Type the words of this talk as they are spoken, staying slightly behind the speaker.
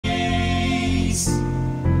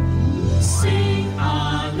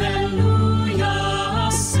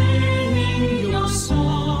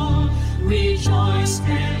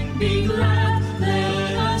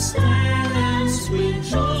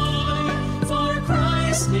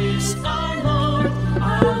Christ is our Lord,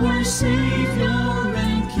 our Savior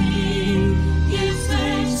and King. Give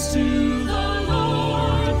thanks to the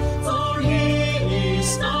Lord, for He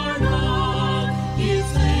is our God. Give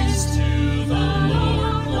thanks to the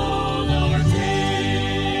Lord all our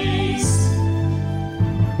days.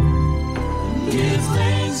 Give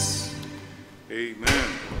thanks. Amen.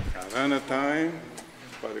 Harana time,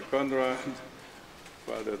 Father Conrad,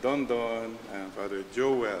 Father Dondon, and Father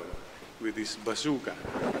Joel with his bazooka.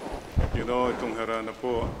 You know, itong Harana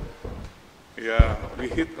po, yeah, we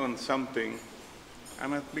hit on something,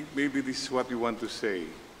 and I think maybe this is what we want to say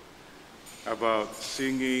about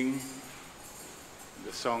singing.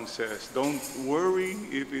 The song says, don't worry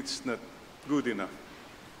if it's not good enough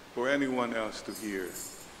for anyone else to hear.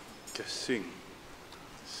 Just sing.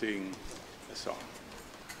 Sing the song.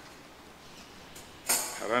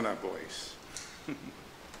 Harana boys.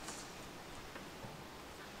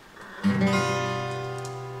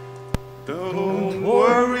 Don't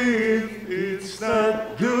worry if it's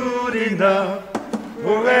not good enough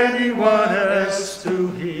for anyone else to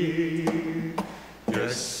hear.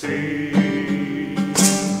 Just sing,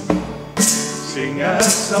 sing a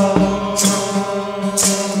song.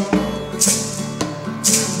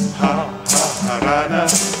 Ha ha harana,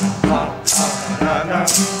 ha ha harana,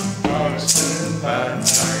 Austin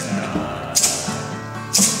Banana.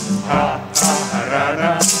 Ha ha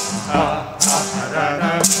harana, ha ha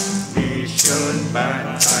harana, Mission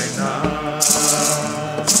Banana.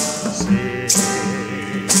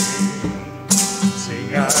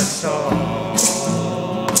 Sing a song,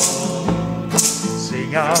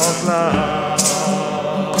 sing out loud,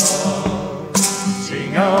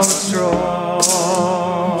 sing out strong,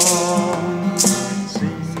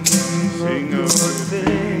 sing good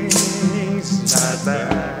things, not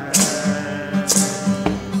bad.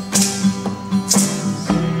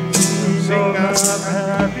 Sing up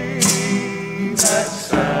happy, not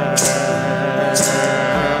sad.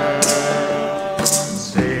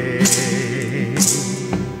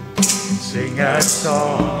 Sing a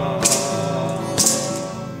song,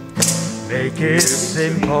 make it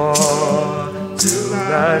simple to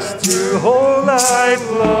last your whole life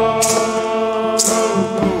long.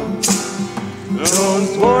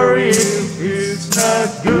 Don't worry if it's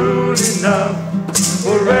not good enough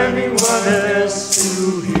for anyone else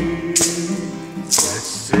to hear.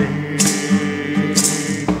 Just sing,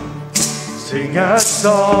 sing a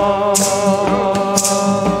song.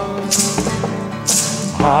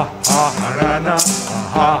 Ha ha harana,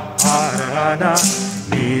 ha ha harana,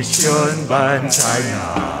 Mission Banana.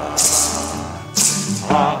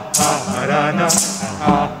 Ha ha harana,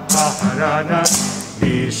 ha ha harana,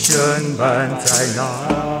 Mission Banana.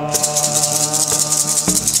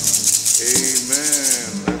 Amen.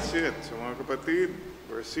 That's it. So mga kapatid,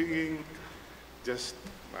 we're singing just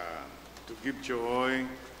to give joy.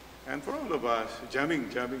 And for all of us,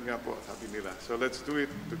 jamming nga po, sabi nila. So let's do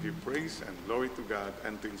it to give praise and glory to God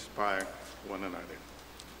and to inspire one another.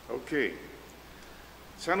 Okay.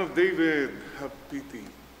 Son of David, have pity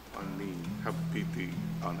on me, have pity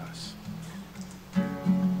on us.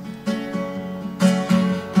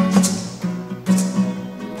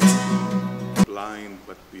 Blind,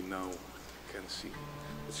 but we now can see.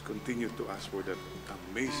 Let's continue to ask for that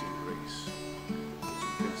amazing grace.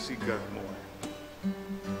 We can see God more.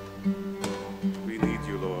 We need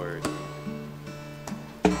you, Lord.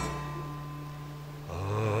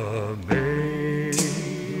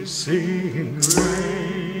 Amazing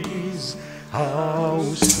grace, how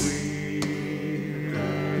sweet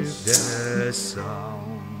the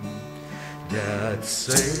sound that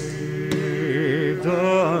saved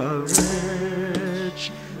a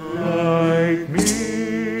wretch like me.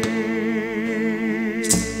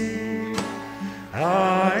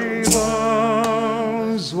 I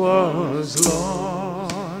was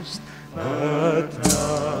lost, but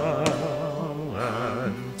now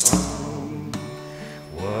I'm found.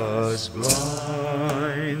 Was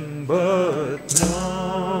blind, but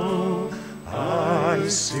now I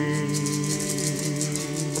see.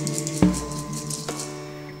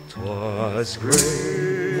 'Twas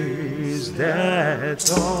grace that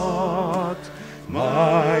taught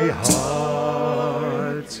my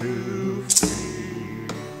heart to fear,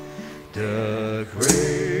 the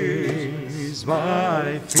grace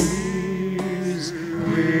my fears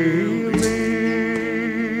relieved.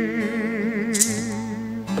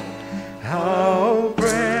 How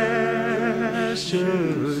precious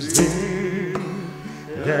then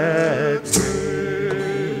that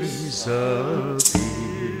grace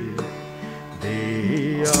appeared,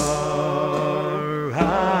 the hour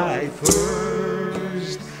I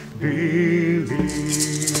first believed.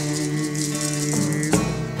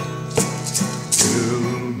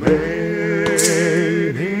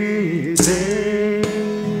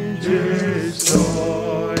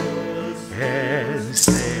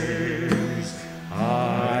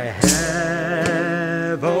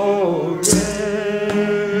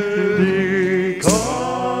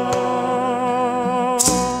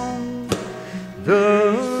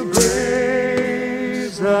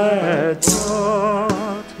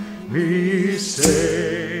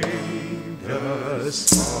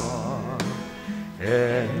 far,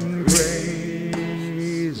 and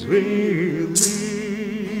grace will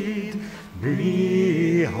lead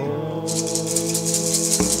me home.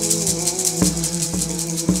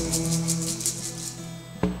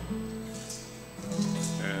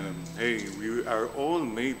 And hey, we are all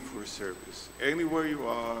made for service. Anywhere you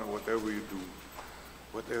are, whatever you do,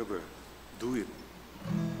 whatever, do it.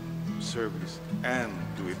 Service, and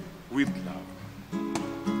do it with love.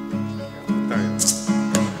 Tayo.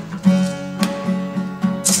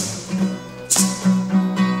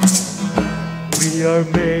 We are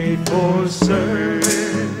made for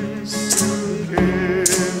service, to care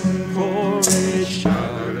for each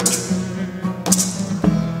other.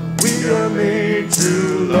 We are made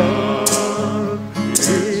to love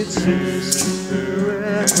each sister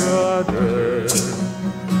and brother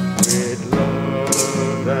with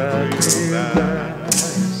love that will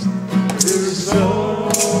last through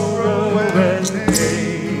sorrow and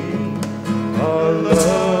pain, a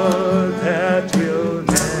love that will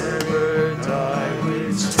never die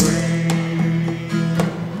with spring.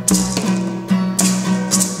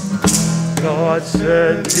 God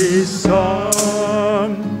sent His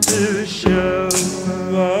Son to show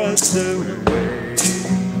us the way,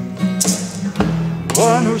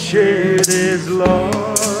 one who shared His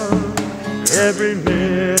love every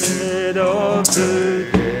minute of the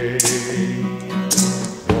day,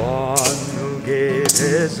 one who gave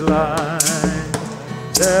His life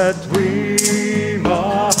that we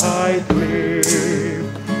might live,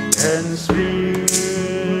 and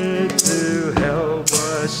Spirit to help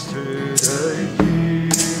us through the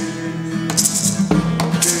years.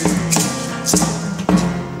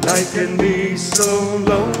 Life can be so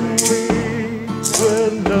lonely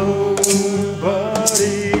when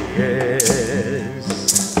nobody cares.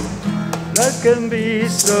 Life can be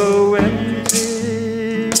so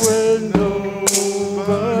empty when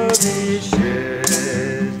nobody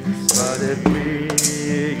shares. But if we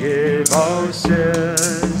give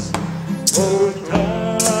ourselves for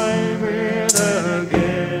time and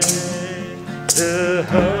again, the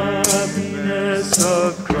happiness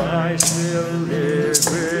of Christ will live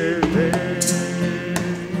within.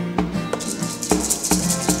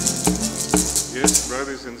 Yes,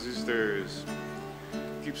 brothers and sisters,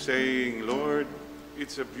 keep saying, Lord,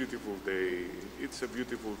 it's a beautiful day. It's a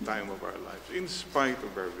beautiful time of our lives, in spite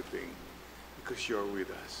of everything, because you're with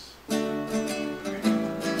us.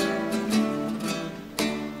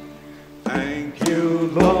 Thank You,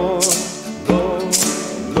 Lord, Lord,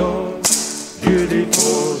 Lord,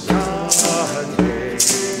 beautiful Sunday.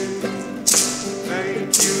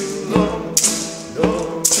 Thank you, Lord,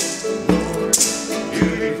 Lord, Lord,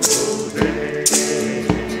 beautiful day.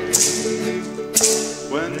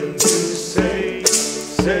 when You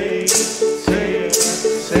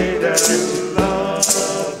say that you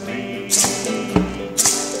love me.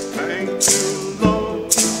 thank you,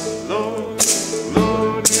 Lord, Lord,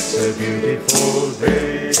 Lord, It's a beautiful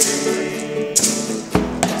day.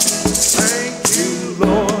 thank you,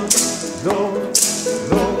 Lord, Lord,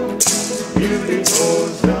 Lord, beautiful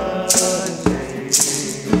Sunday.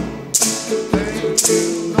 thank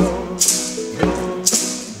you, Lord, Lord,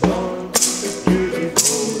 Lord,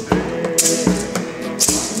 beautiful day.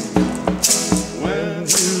 when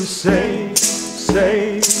You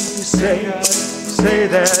say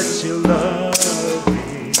that you love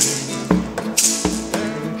me.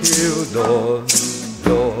 Thank you, Lord,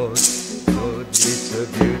 Lord, Lord, it's a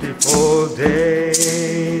beautiful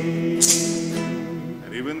day.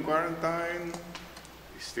 and even quarantine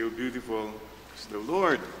is still beautiful because the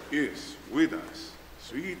Lord is with us.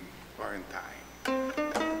 Sweet quarantine.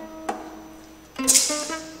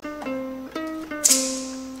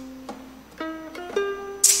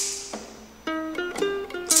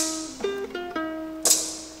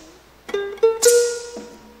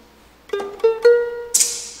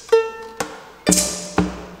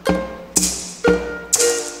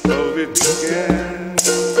 So we can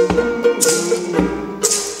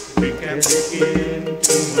Begin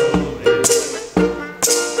to know it,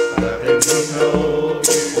 but then we know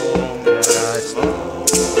before that's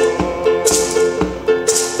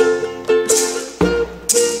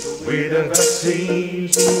with a vaccine,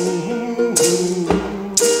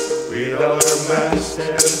 with all the masks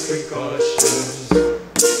and precautions,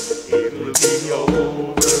 it will be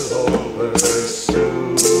over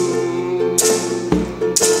soon.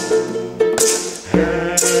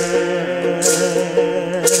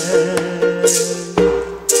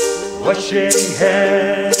 Washing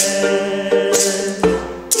hands,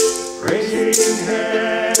 raising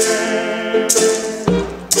hands,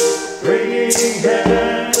 bringing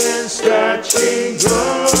hands, touching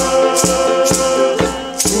gloves.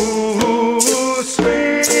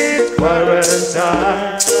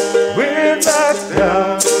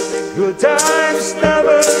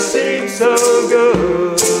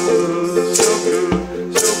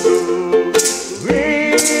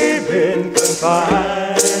 been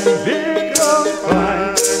confined,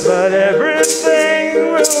 but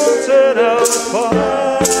everything will turn out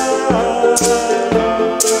fine.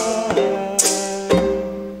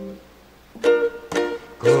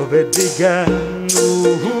 COVID began,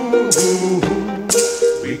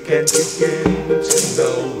 we can begin to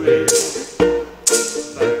know it,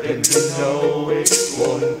 but then we know it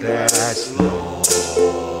won't last long.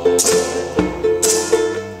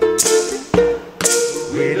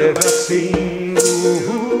 With a vaccine,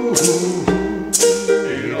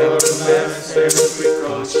 with our masks and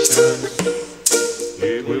precautions,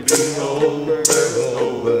 it will be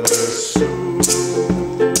over soon.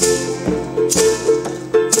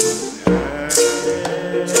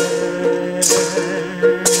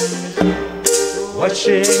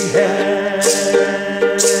 Washing hands,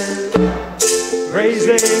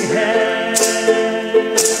 raising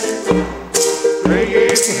hands,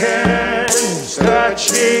 praying hands,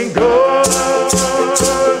 touching God.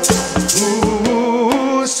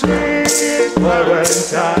 Ooh, sweet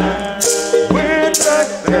quarantine, we're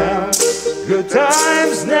locked down. Good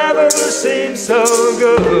times never seem so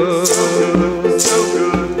good. So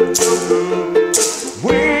good, so good.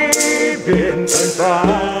 We've been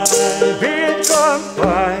confined,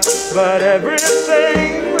 but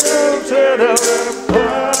everything will turn out fine.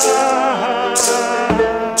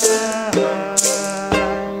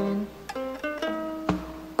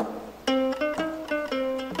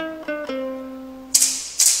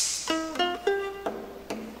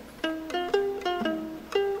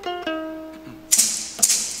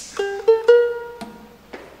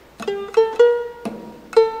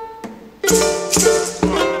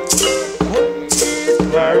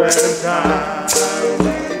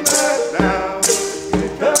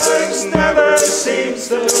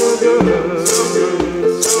 So good, so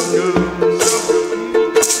good, so good, so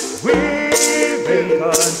good. We've been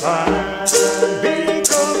confined,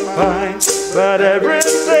 but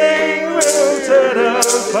everything will turn out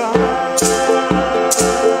fine.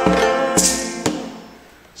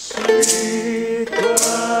 Sweet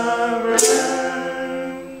quarantine.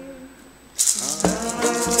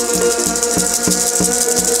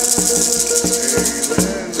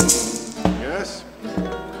 Yes.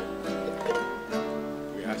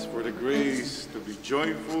 For the grace to be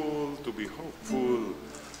joyful, to be hopeful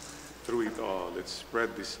through it all. Let's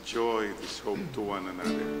spread this joy, this hope to one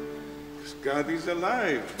another. Because God is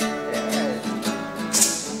alive.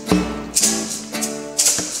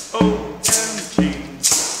 OMG,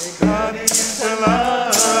 God is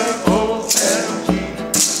alive. OMG,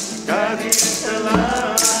 God is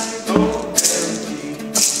alive.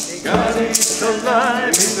 OMG, God is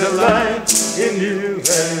alive. He's alive in you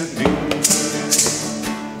and me.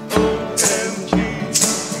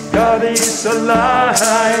 God is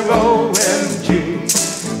alive, OMG.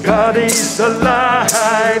 God is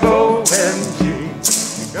alive, OMG.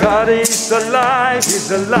 God is alive,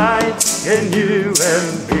 He's alive in you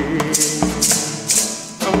and me.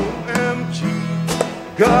 OMG.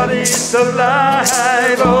 God is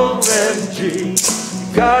alive, OMG.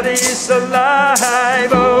 God is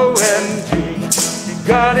alive, OMG.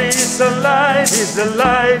 God is alive, He's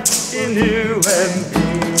alive in you and me.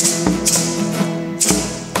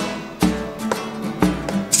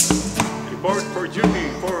 Report for duty,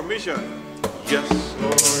 for mission. Yes,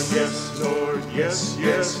 Lord, yes, Lord, yes,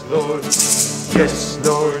 yes, Lord. Yes,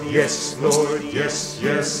 Lord, yes, Lord, yes,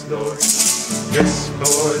 yes, Lord. Yes,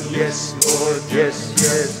 Lord, yes, Lord, yes,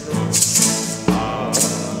 yes, Lord.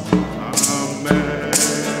 Amen.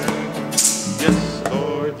 Yes,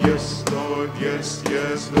 Lord, yes, Lord, yes,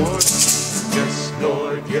 yes, Lord. Yes,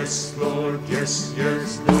 Lord, yes, Lord, yes,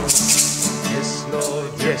 yes, Lord. Yes,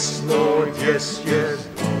 Lord, yes, Lord, yes, yes,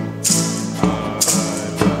 Lord.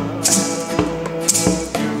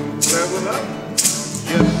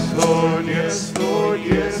 Lord, yes, Lord,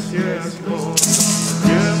 yes, yes, Lord.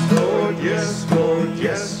 Yes, Lord, yes, Lord,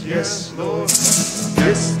 yes, yes, Lord.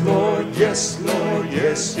 Yes, Lord, yes, Lord,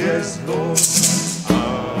 yes, yes, Lord. I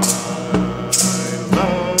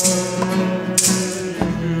love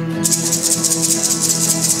you.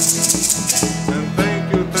 And thank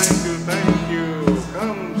you, thank you, thank you.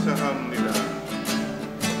 감사합니다.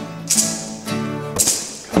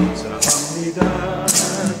 감사합니다.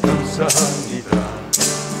 감사합니다.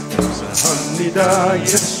 감사합니다,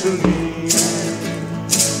 예수님.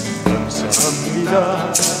 감사합니다,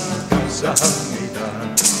 감사합니다,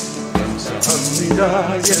 감사합니다,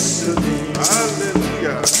 예수님. 할렐루야.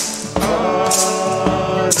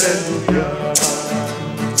 할렐루야.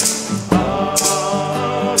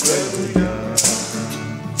 할렐루야.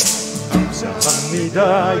 감사합니다,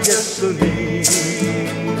 예수님.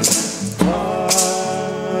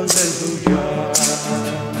 할렐루야.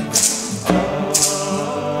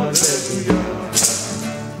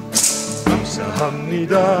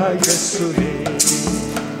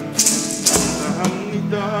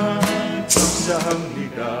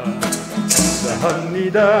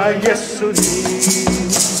 감사합니다 예수님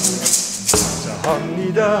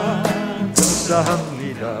감사합니다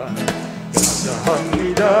감사합니다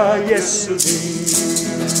감사합니다 예수님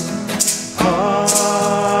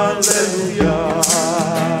할렐루야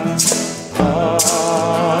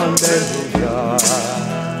할렐루야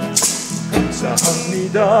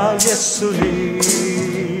감사합니다 예수님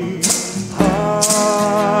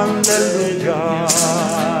할렐루야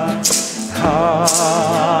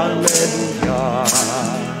할렐루야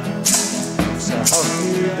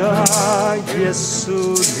감사합니다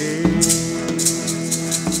예수님.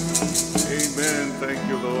 Amen. Thank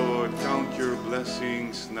you, Lord. Count your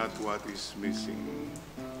blessings, not what is missing.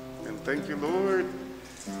 And thank you, Lord.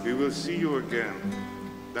 We will see you again.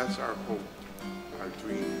 That's our hope, our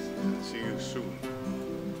dreams. See you soon.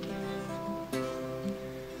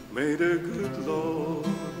 May the good Lord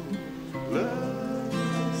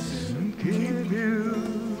bless and keep you,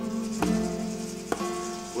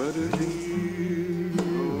 whether near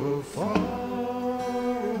or far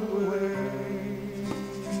away.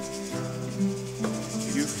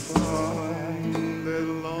 You find that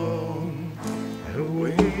long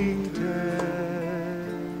awaited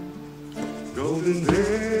golden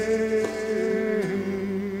day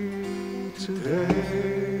today.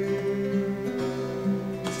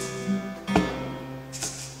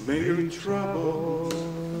 May your trouble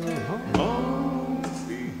all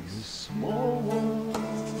be small ones,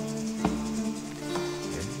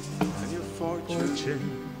 and your fortune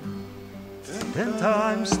 10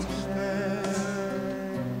 times 10.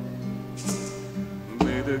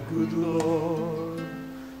 May the good Lord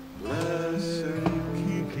bless and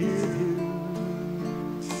keep you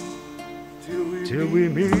till we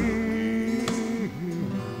meet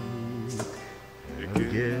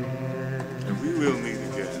again. And we will meet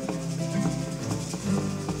again.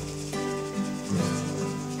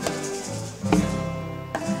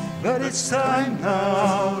 But it's time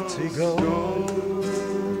now to go.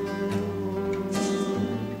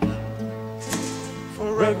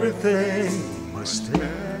 For everything must end.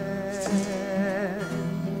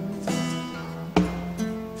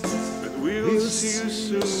 But we'll see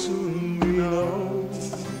you soon, we know,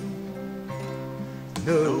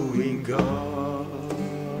 knowing God.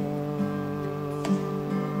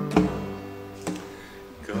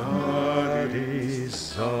 God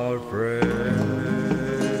is Our friend.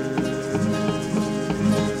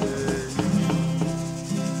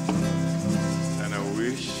 And I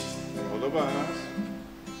wish all of us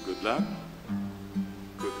good luck,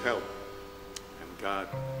 good health, and God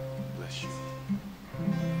bless you.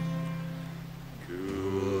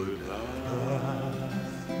 Good luck,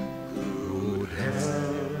 good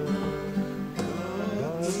health,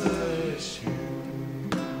 God bless you.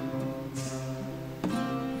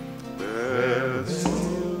 That's all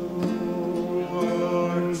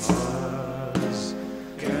one of us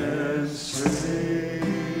can say.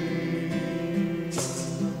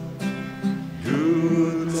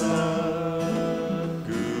 Good luck,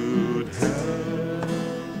 good health,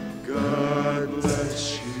 God bless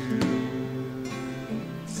you,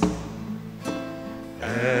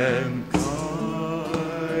 and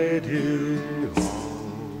guide you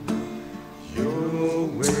on your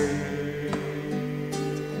way,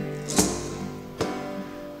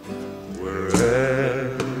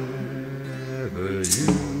 wherever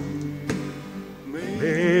you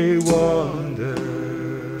may wander.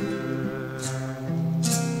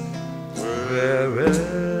 Wherever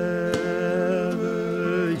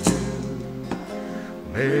you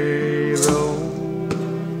may roam,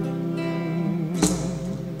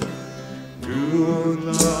 good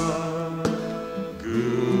luck,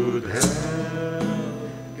 good health,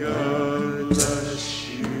 God bless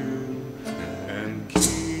you and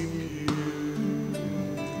keep you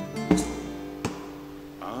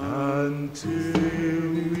until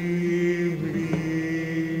we meet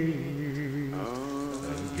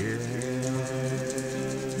again.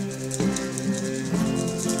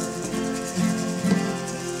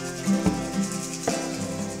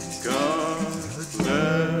 God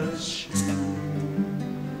bless you,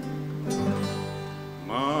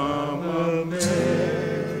 Mama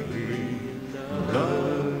Mary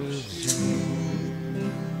loves you,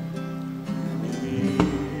 me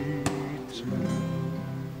too.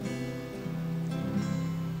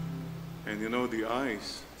 And you know, the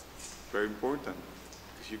eyes, very important,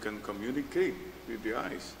 because you can communicate with the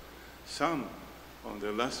eyes. Some, on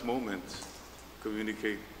their last moments,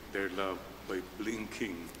 communicate their love by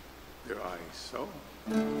blinking their eyes. So,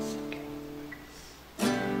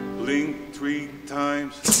 blink 3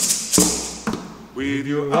 times with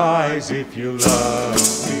your eyes if you love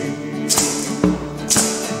me.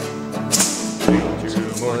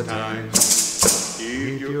 more time.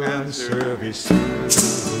 If your answer is true.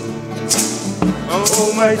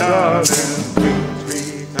 Oh, my darling, blink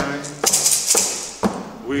 3 times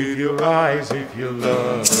with your eyes if you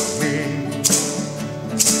love me.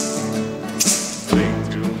 Blink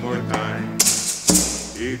 2 more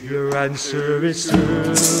times if your answer is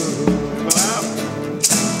true.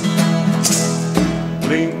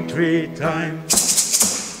 Blink 3 times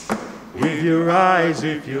with your eyes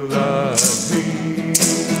if you love me.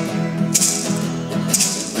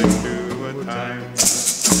 Blink 2 more times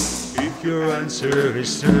if your answer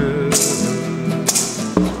is true.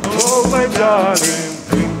 Oh, my darling,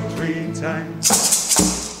 blink 3 times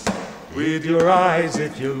with your eyes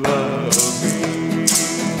if you love me.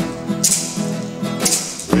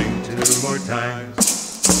 Blink 2 more times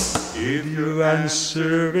if your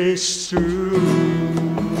answer is true.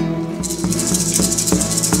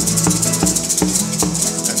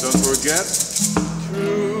 And don't forget,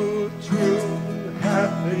 True, true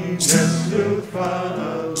happiness will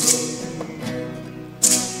follow.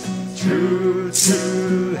 True,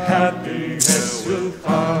 true happiness will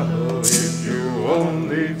follow if you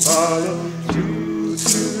only follow. True,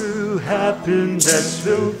 true happiness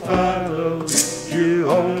will follow if you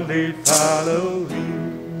only follow me.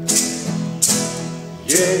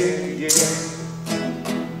 Yeah, yeah.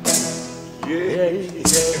 Yeah, yeah.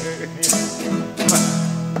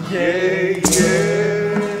 Yeah, yeah.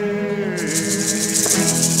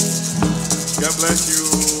 God bless you.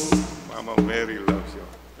 Mama Mary loves you.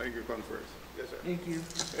 Thank you, Converse. Yes, sir. Thank you.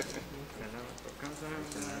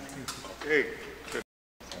 Okay.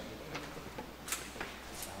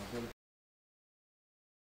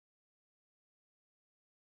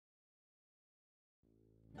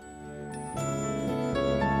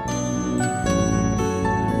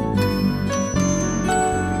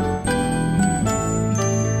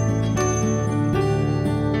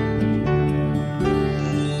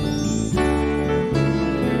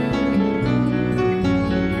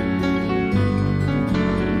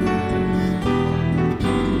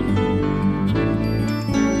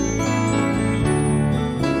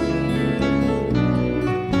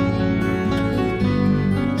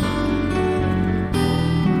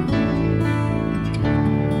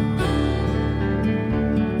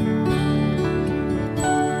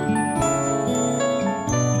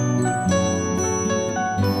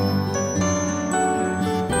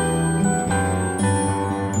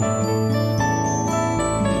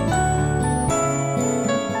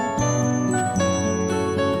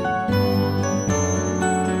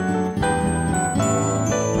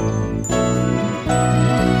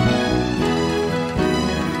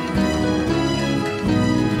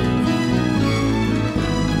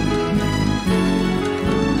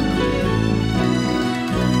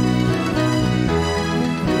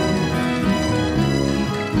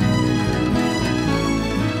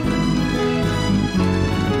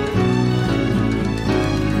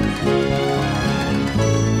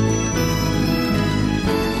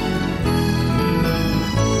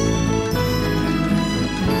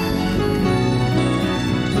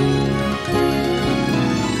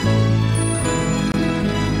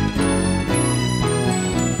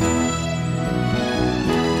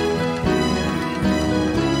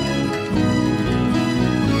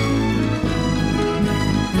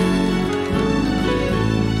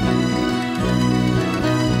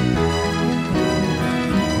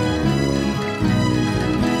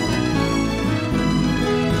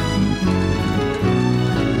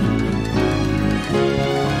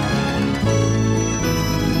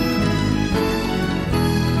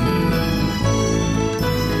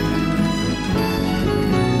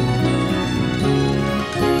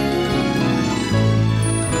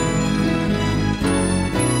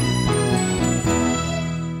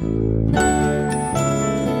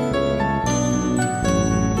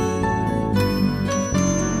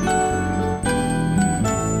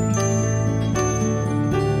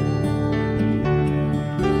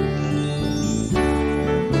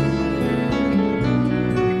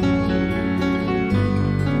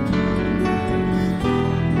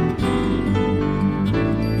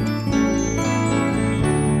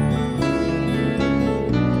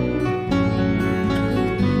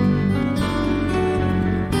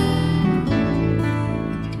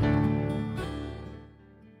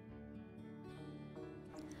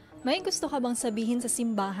 May gusto ka bang sabihin sa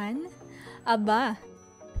simbahan? Aba,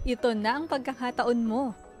 ito na ang pagkakataon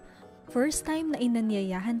mo. First time na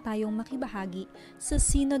inanyayahan tayong makibahagi sa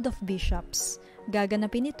Synod of Bishops.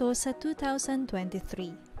 Gaganapin ito sa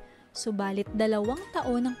 2023. Subalit 2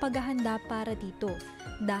 taon ang paghahanda para dito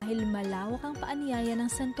dahil malawak ang paanyaya ng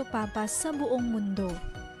Santo Papa sa buong mundo.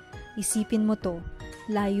 Isipin mo to,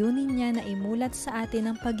 Layunin niya na imulat sa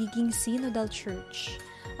atin ang pagiging synodal church,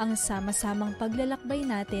 ang sama-samang paglalakbay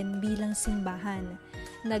natin bilang simbahan,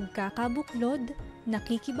 nagkakabuklod,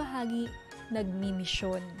 nakikibahagi,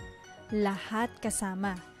 nagmimisyon. Lahat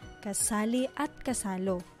kasama, kasali at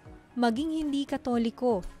kasalo. Maging hindi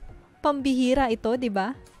Katoliko. Pambihira ito, di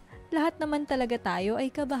ba? Lahat naman talaga tayo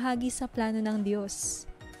ay kabahagi sa plano ng Diyos.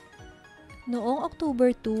 Noong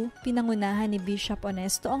October 2, pinangunahan ni Bishop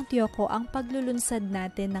Honesto Ongtioco ang paglulunsad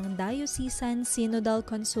natin ng Diocesan Synodal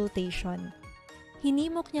Consultation.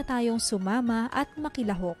 Hinimok niya tayong sumama at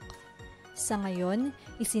makilahok. Sa ngayon,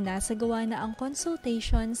 isinasagawa na ang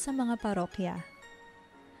consultation sa mga parokya.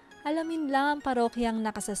 Alamin lang ang parokyang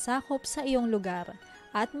nakasasakop sa iyong lugar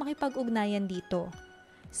at makipag-ugnayan dito.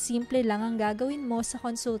 Simple lang ang gagawin mo sa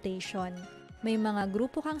consultation. May mga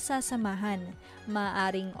grupo kang sasamahan,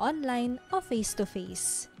 maaaring online o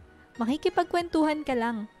face-to-face. Makikipagkwentuhan ka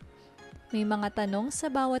lang. May mga tanong sa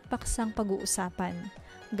bawat paksang pag-uusapan.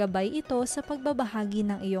 Gabay ito sa pagbabahagi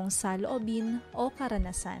ng iyong saloobin o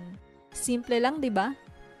karanasan. Simple lang, di ba?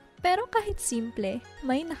 Pero kahit simple,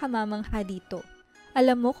 may nakamamangha dito.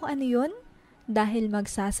 Alam mo kung ano yun? Dahil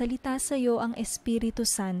magsasalita sa iyo ang Espiritu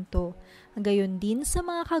Santo, gayon din sa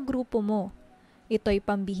mga kagrupo mo. Ito'y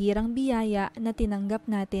pambihirang biyaya na tinanggap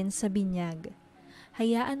natin sa binyag.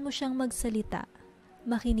 Hayaan mo siyang magsalita.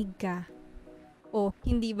 Makinig ka. Oh,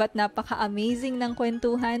 hindi ba't napaka-amazing ng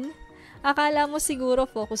kwentuhan? Akala mo siguro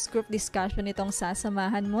focus group discussion itong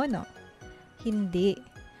sasamahan mo, no? Hindi.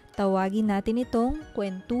 Tawagin natin itong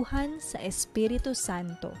kwentuhan sa Espiritu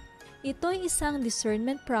Santo. Ito'y isang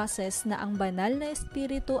discernment process na ang banal na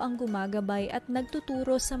Espiritu ang gumagabay at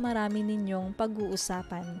nagtuturo sa marami ninyong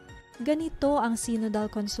pag-uusapan. Ganito ang Synodal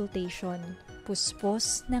Consultation,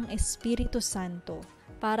 puspos ng Espiritu Santo.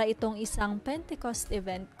 Para itong isang Pentecost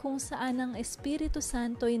event kung saan ang Espiritu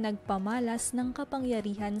Santo'y nagpamalas ng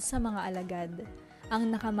kapangyarihan sa mga alagad. Ang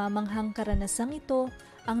nakamamanghang karanasang ito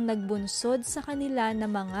ang nagbunsod sa kanila na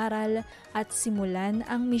mangaral at simulan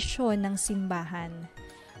ang misyon ng simbahan.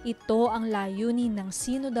 Ito ang layunin ng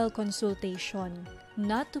Synodal Consultation,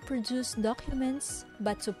 not to produce documents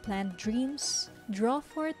but to plant dreams, draw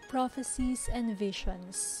forth prophecies and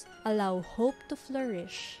visions, allow hope to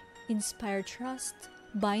flourish, inspire trust,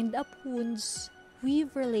 bind up wounds, weave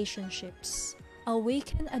relationships,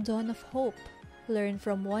 awaken a dawn of hope, learn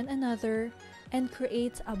from one another, and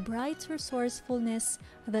create a bright resourcefulness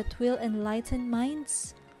that will enlighten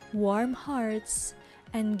minds, warm hearts,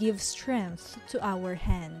 and give strength to our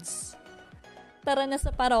hands. Tara na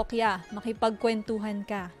sa parokya, makipagkwentuhan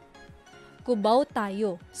ka. Kubaw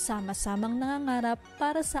tayo, sama-samang nangangarap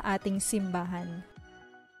para sa ating simbahan.